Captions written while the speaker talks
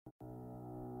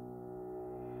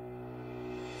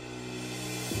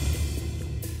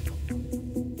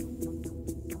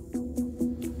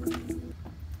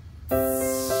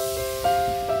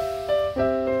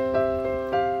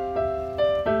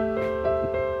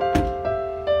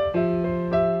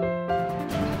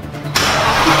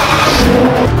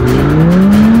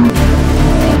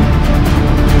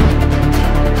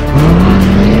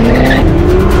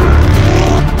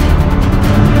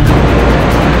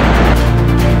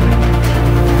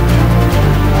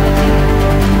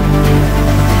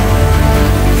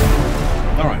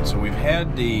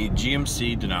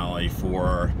GMC Denali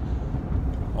for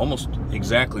almost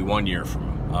exactly 1 year from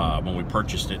when we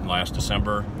purchased it in last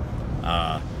December.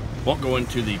 Won't go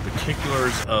into the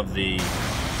particulars of the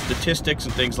statistics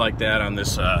and things like that on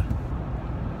this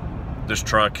this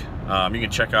truck. You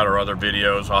can check out our other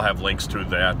videos. I'll have links to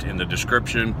that in the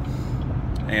description.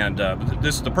 And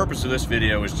the purpose of this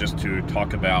video is just to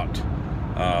talk about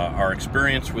our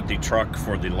experience with the truck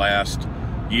for the last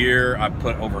year. I've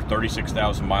put over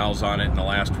 36,000 miles on it in the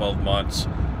last 12 months.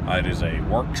 It is a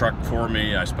work truck for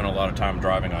me. I spend a lot of time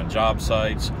driving on job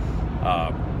sites.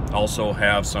 Also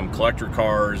have some collector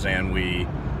cars, and we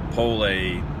pull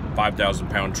a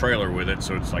 5,000-pound trailer with it,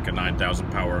 so it's like a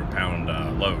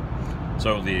 9,000-pound load.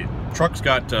 So the truck's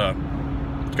got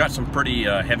some pretty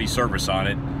heavy service on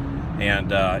it,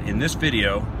 and in this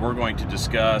video we're going to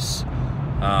discuss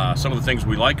some of the things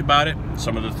we like about it,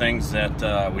 some of the things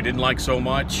that we didn't like so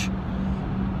much,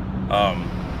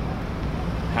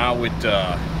 how it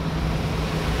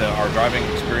our driving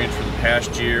experience for the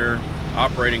past year,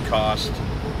 operating cost,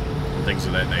 and things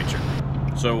of that nature.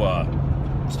 So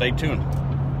stay tuned.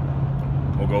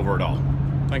 We'll go over it all.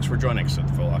 Thanks for joining us at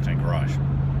the Full Octane Garage.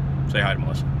 Say hi to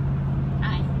Melissa.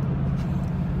 Hi.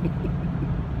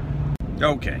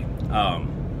 Okay.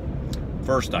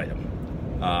 First item.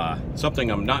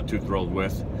 Something I'm not too thrilled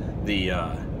with.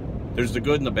 There's the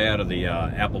good and the bad of the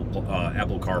Apple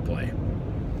CarPlay.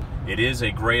 It is a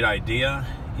great idea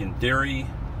in theory.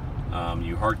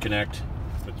 You hard connect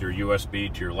with your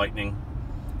USB to your Lightning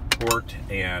port,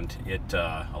 and it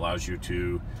allows you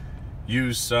to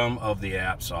use some of the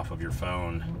apps off of your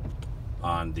phone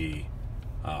on the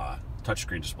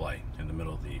touchscreen display in the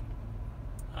middle of the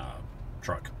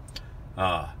truck.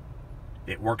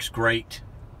 It works great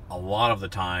a lot of the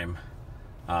time,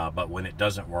 but when it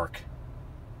doesn't work,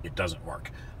 it doesn't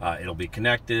work. It'll be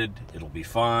connected, it'll be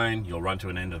fine, you'll run to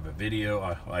an end of a video,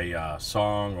 a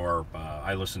song, or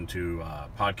I listen to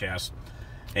podcasts,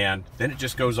 and then it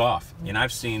just goes off. And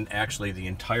I've seen actually the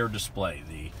entire display,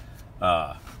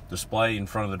 the display in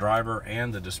front of the driver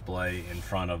and the display in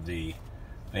front of the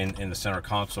in the center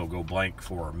console go blank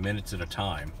for minutes at a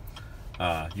time.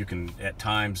 You can at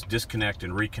times disconnect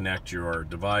and reconnect your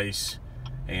device,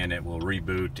 and it will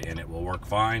reboot and it will work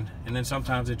fine, and then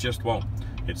sometimes it just won't.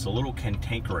 It's a little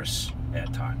cantankerous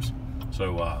at times.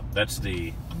 So that's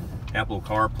the Apple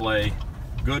CarPlay.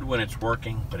 Good when it's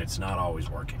working, but it's not always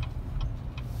working.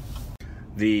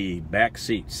 The back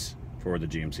seats for the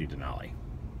GMC Denali.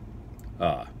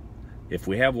 If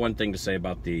we have one thing to say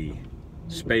about the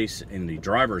space in the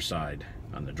driver's side,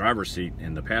 on the driver's seat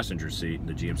and the passenger seat in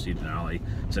the GMC Denali,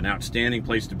 it's an outstanding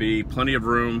place to be. Plenty of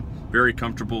room, very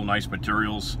comfortable, nice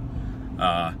materials.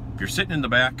 If you're sitting in the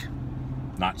back,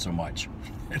 not so much.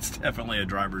 It's definitely a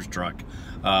driver's truck.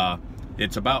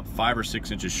 It's about 5 or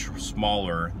 6 inches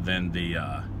smaller than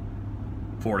the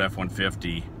Ford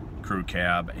F-150 crew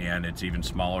cab, and it's even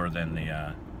smaller than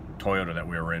the Toyota that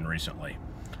we were in recently.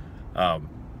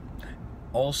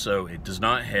 Also, it does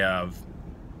not have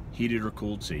heated or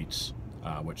cooled seats,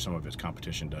 which some of its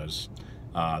competition does.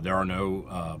 There are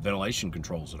no ventilation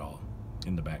controls at all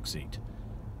in the back seat.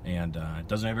 And it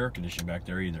doesn't have air conditioning back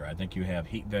there either. I think you have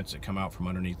heat vents that come out from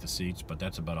underneath the seats, but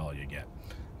that's about all you get.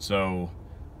 So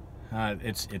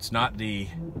it's not the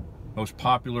most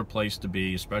popular place to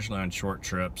be, especially on short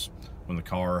trips when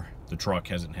the truck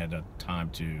hasn't had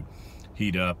time to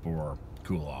heat up or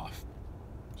cool off.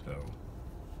 So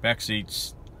back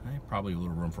seats, probably a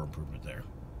little room for improvement there.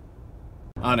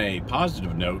 On a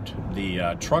positive note,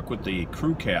 the truck with the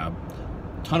crew cab,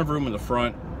 ton of room in the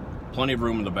front, plenty of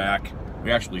room in the back.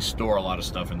 We actually store a lot of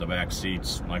stuff in the back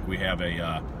seats. Like we have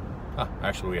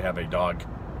actually we have a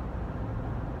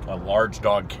large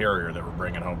dog carrier that we're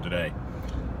bringing home today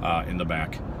in the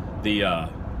back. The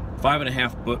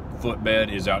 5.5 foot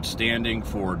bed is outstanding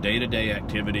for day-to-day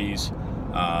activities,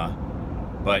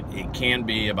 but it can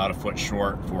be about a foot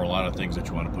short for a lot of things that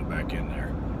you want to put back in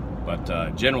there.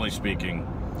 But generally speaking,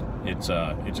 it's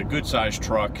a good-sized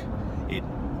truck.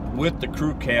 With the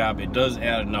crew cab, it does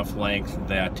add enough length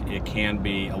that it can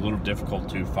be a little difficult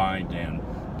to find and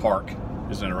park.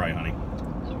 Isn't it right, honey?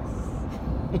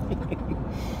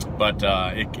 Yes. But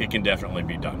it can definitely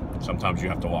be done. Sometimes you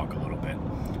have to walk a little bit.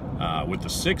 With the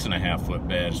 6.5 foot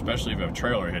bed, especially if you have a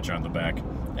trailer hitch on the back,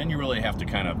 then you really have to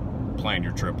kind of plan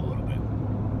your trip a little bit.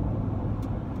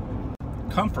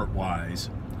 Comfort-wise,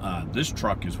 this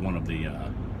truck is one of the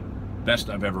best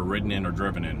I've ever ridden in or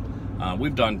driven in.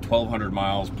 We've done 1,200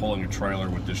 miles pulling a trailer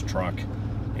with this truck,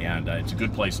 and it's a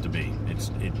good place to be.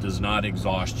 It does not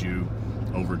exhaust you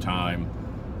over time,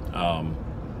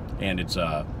 and it's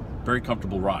a very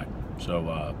comfortable ride.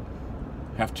 So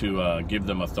have to give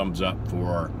them a thumbs up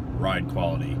for ride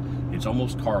quality. It's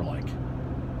almost car-like,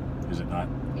 is it not?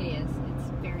 It is. It's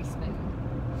very smooth.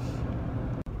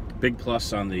 Big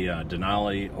plus on the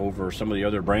Denali over some of the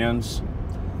other brands,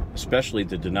 especially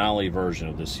the Denali version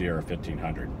of the Sierra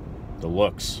 1500. The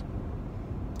looks.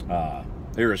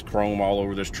 There is chrome all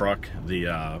over this truck.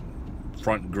 The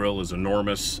front grille is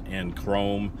enormous and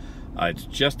chrome. It's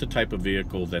just the type of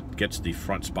vehicle that gets the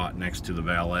front spot next to the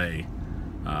valet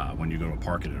when you go to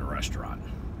park it at a restaurant.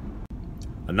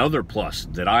 Another plus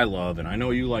that I love, and I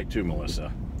know you like too,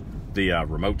 Melissa, the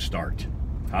remote start.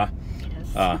 Huh?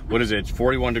 Yes. What is it? It's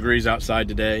 41 degrees outside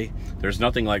today. There's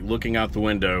nothing like looking out the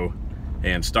window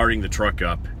and starting the truck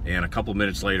up, and a couple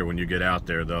minutes later when you get out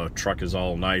there, the truck is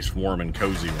all nice, warm, and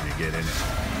cozy when you get in it.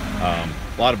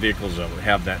 A lot of vehicles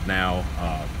have that now.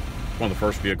 One of the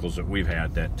first vehicles that we've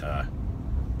had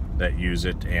that use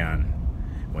it, and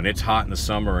when it's hot in the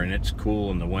summer and it's cool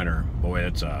in the winter, boy,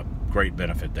 it's a great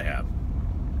benefit to have.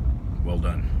 Well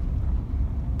done.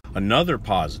 Another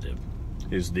positive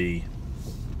is the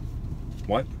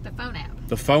what? The phone app.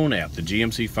 The phone app, the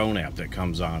GMC phone app that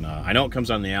comes on. I know it comes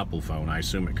on the Apple phone. I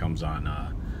assume it comes on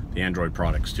the Android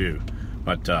products too.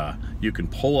 But you can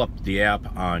pull up the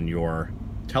app on your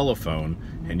telephone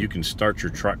and you can start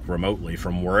your truck remotely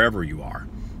from wherever you are.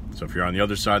 So if you're on the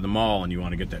other side of the mall and you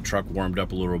want to get that truck warmed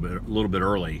up a little bit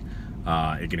early,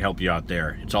 it can help you out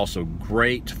there. It's also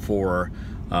great for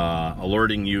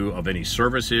alerting you of any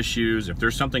service issues. If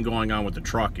there's something going on with the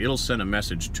truck, it'll send a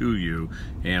message to you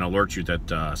and alert you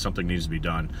that something needs to be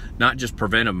done. Not just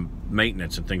preventive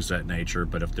maintenance and things of that nature,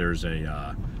 but if there's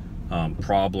a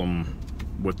problem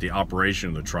with the operation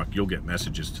of the truck, you'll get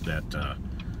messages to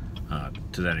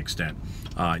that extent.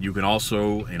 You can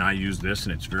also, and I use this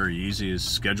and it's very easy, is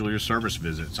schedule your service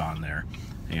visits on there,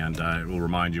 and it will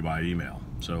remind you by email.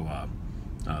 So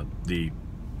the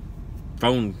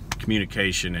phone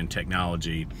communication and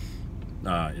technology,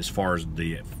 as far as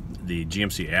the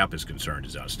GMC app is concerned,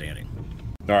 is outstanding.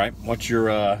 All right, what's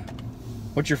your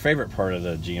favorite part of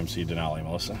the GMC Denali,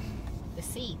 Melissa? The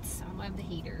seats. I love the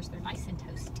heaters. They're nice and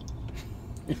toasty.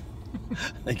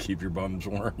 They keep your bums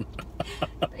warm.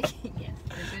 Yes,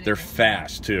 they're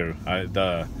fast too.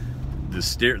 The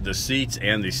seats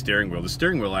and the steering wheel. The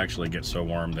steering wheel actually gets so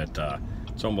warm that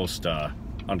it's almost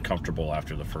uncomfortable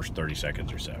after the first 30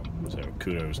 seconds or so. So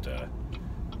kudos to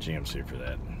GMC for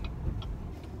that.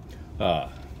 All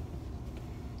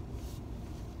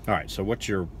right, so what's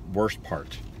your worst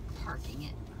part? Parking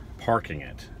it. Parking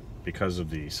it because of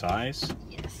the size?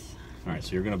 Yes. All right,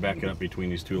 so you're going to back it up between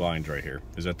these two lines right here.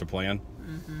 Is that the plan?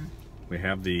 Mm-hmm. We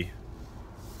have the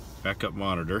backup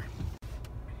monitor.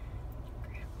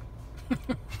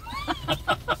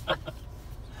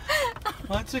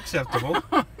 Well, that's acceptable.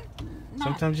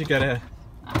 Sometimes you gotta...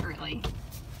 Not really.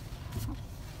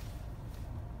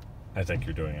 I think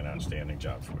you're doing an outstanding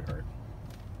job, sweetheart.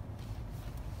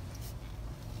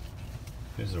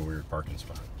 This is a weird parking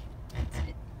spot. That's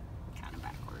it. Kind of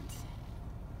backwards.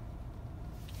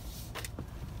 Do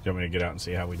you want me to get out and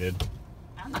see how we did?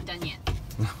 I'm not done yet.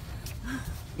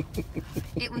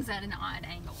 It was at an odd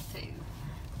angle too.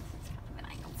 It's kind of an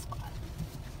angled spot.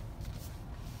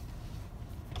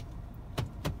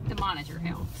 The monitor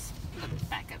helps. The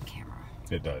backup camera.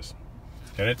 It does.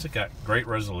 And it's got great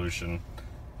resolution.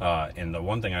 And the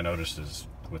one thing I noticed is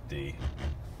with the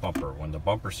bumper. When the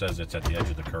bumper says it's at the edge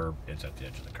of the curb, it's at the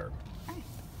edge of the curb. Okay.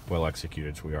 Well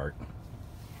executed, sweetheart.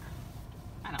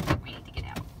 I don't think we need to get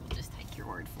out. We'll just take your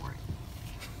word for it.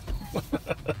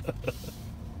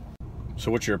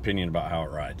 So what's your opinion about how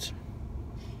it rides?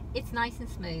 It's nice and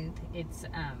smooth. It's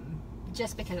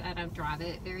just because I don't drive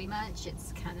it very much,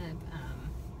 it's kind of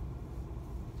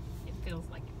it feels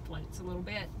like it floats a little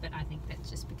bit, but I think that's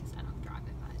just because I don't drive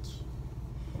it much.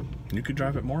 You could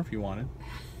drive it more if you wanted.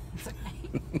 It's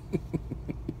okay.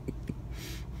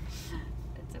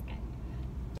 It's okay.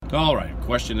 All right,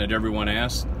 question that everyone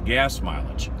asks, gas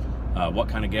mileage. What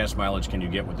kind of gas mileage can you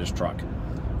get with this truck?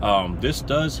 This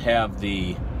does have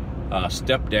the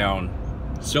step-down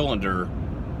cylinder.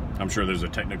 I'm sure there's a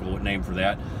technical name for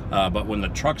that, but when the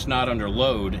truck's not under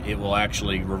load, it will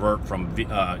actually revert from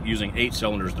using 8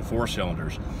 cylinders to 4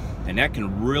 cylinders, and that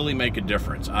can really make a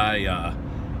difference. I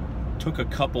took a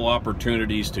couple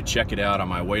opportunities to check it out on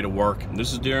my way to work.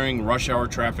 This is during rush hour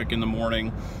traffic in the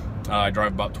morning. I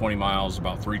drive about 20 miles,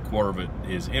 about 3/4 of it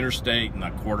is interstate, and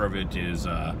 1/4 of it is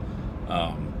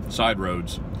side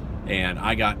roads. And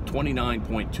I got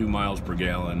 29.2 miles per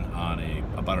gallon on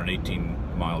about an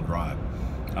 18-mile drive.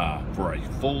 For a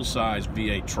full-size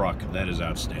V8 truck, that is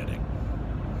outstanding.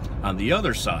 On the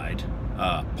other side,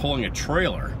 pulling a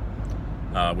trailer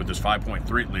with this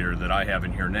 5.3 liter that I have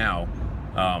in here now,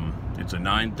 It's a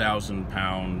 9,000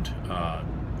 pound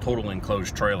total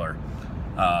enclosed trailer.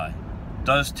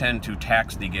 Does tend to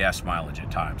tax the gas mileage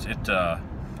at times. It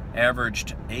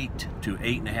averaged 8 to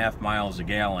 8.5 miles a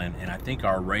gallon, and I think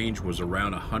our range was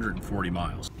around 140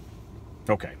 miles.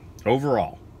 Okay,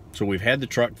 overall, so we've had the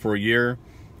truck for a year.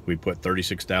 We put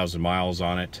 36,000 miles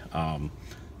on it.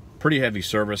 Pretty heavy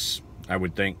service, I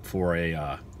would think, for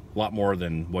a lot more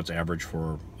than what's average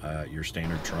for your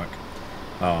standard truck.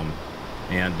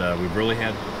 And we've really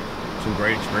had some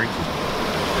great experiences.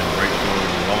 It's been great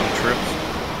for long trips.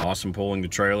 Awesome pulling the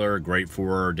trailer, great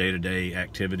for day-to-day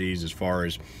activities as far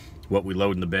as what we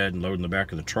load in the bed and load in the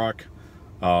back of the truck.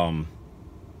 So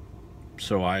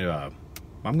I'm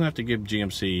gonna have to give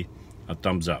GMC a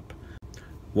thumbs up.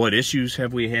 What issues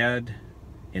have we had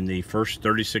in the first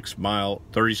 36,000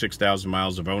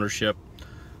 miles of ownership?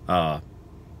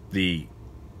 The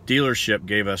dealership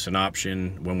gave us an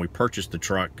option when we purchased the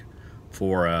truck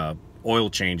for oil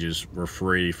changes were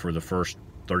free for the first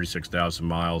 36,000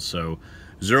 miles, so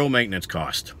zero maintenance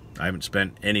cost. I haven't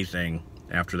spent anything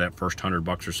after that first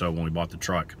 $100 or so when we bought the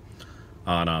truck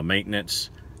on maintenance,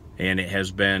 and it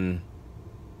has been,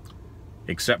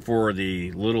 except for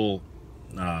the little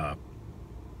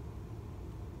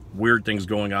weird things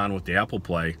going on with the Apple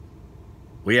Play,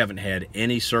 we haven't had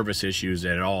any service issues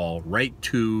at all, right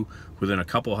to within a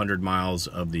couple hundred miles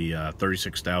of the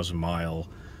 36,000 mile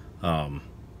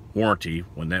warranty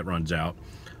when that runs out.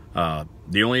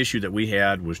 The only issue that we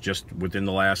had was just within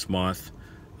the last month.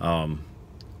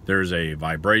 There's a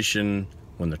vibration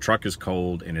when the truck is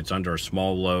cold and it's under a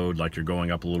small load, like you're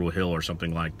going up a little hill or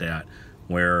something like that,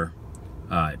 where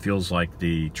it feels like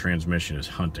the transmission is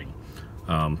hunting.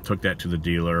 Took that to the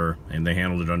dealer and they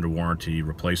handled it under warranty,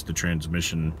 replaced the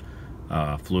transmission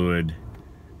fluid,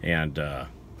 and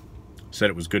said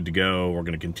it was good to go. We're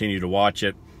going to continue to watch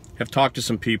it. Have talked to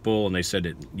some people and they said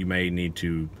that you may need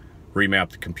to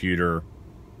remap the computer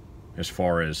as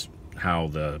far as how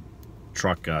the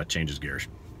truck changes gears.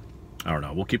 I don't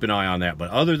know. We'll keep an eye on that. But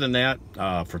other than that,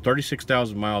 for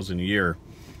 36,000 miles in a year,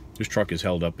 this truck has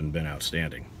held up and been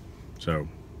outstanding. So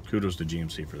kudos to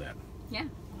GMC for that. Yeah,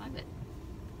 I love it.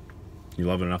 You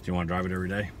love it enough you want to drive it every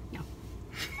day? No.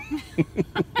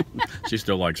 She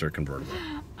still likes her convertible.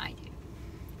 I do.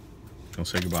 I'll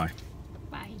say goodbye.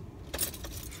 Bye.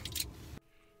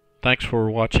 Thanks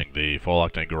for watching the Fall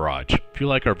Octane Garage. If you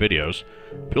like our videos,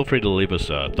 feel free to leave us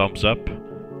a thumbs up,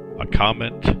 a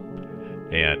comment,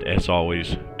 and as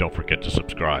always, don't forget to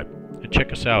subscribe. And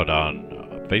check us out on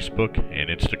Facebook and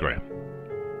Instagram.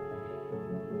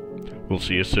 We'll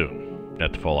see you soon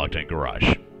at the Fall Octane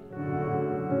Garage.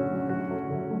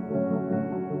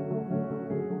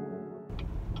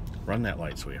 Run that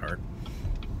light, sweetheart.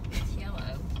 It's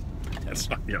yellow. That's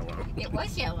not yellow. It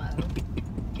was yellow.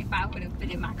 If I would have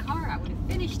been in my car, I would have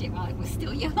finished it while it was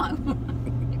still yellow.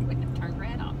 It wouldn't have turned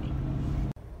red on me.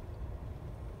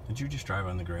 Did you just drive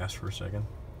on the grass for a second?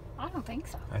 I don't think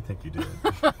so. I think you did.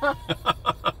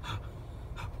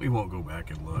 We won't go back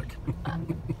and look.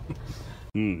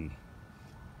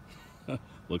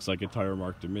 Looks like a tire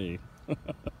mark to me.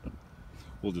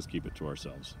 We'll just keep it to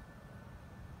ourselves.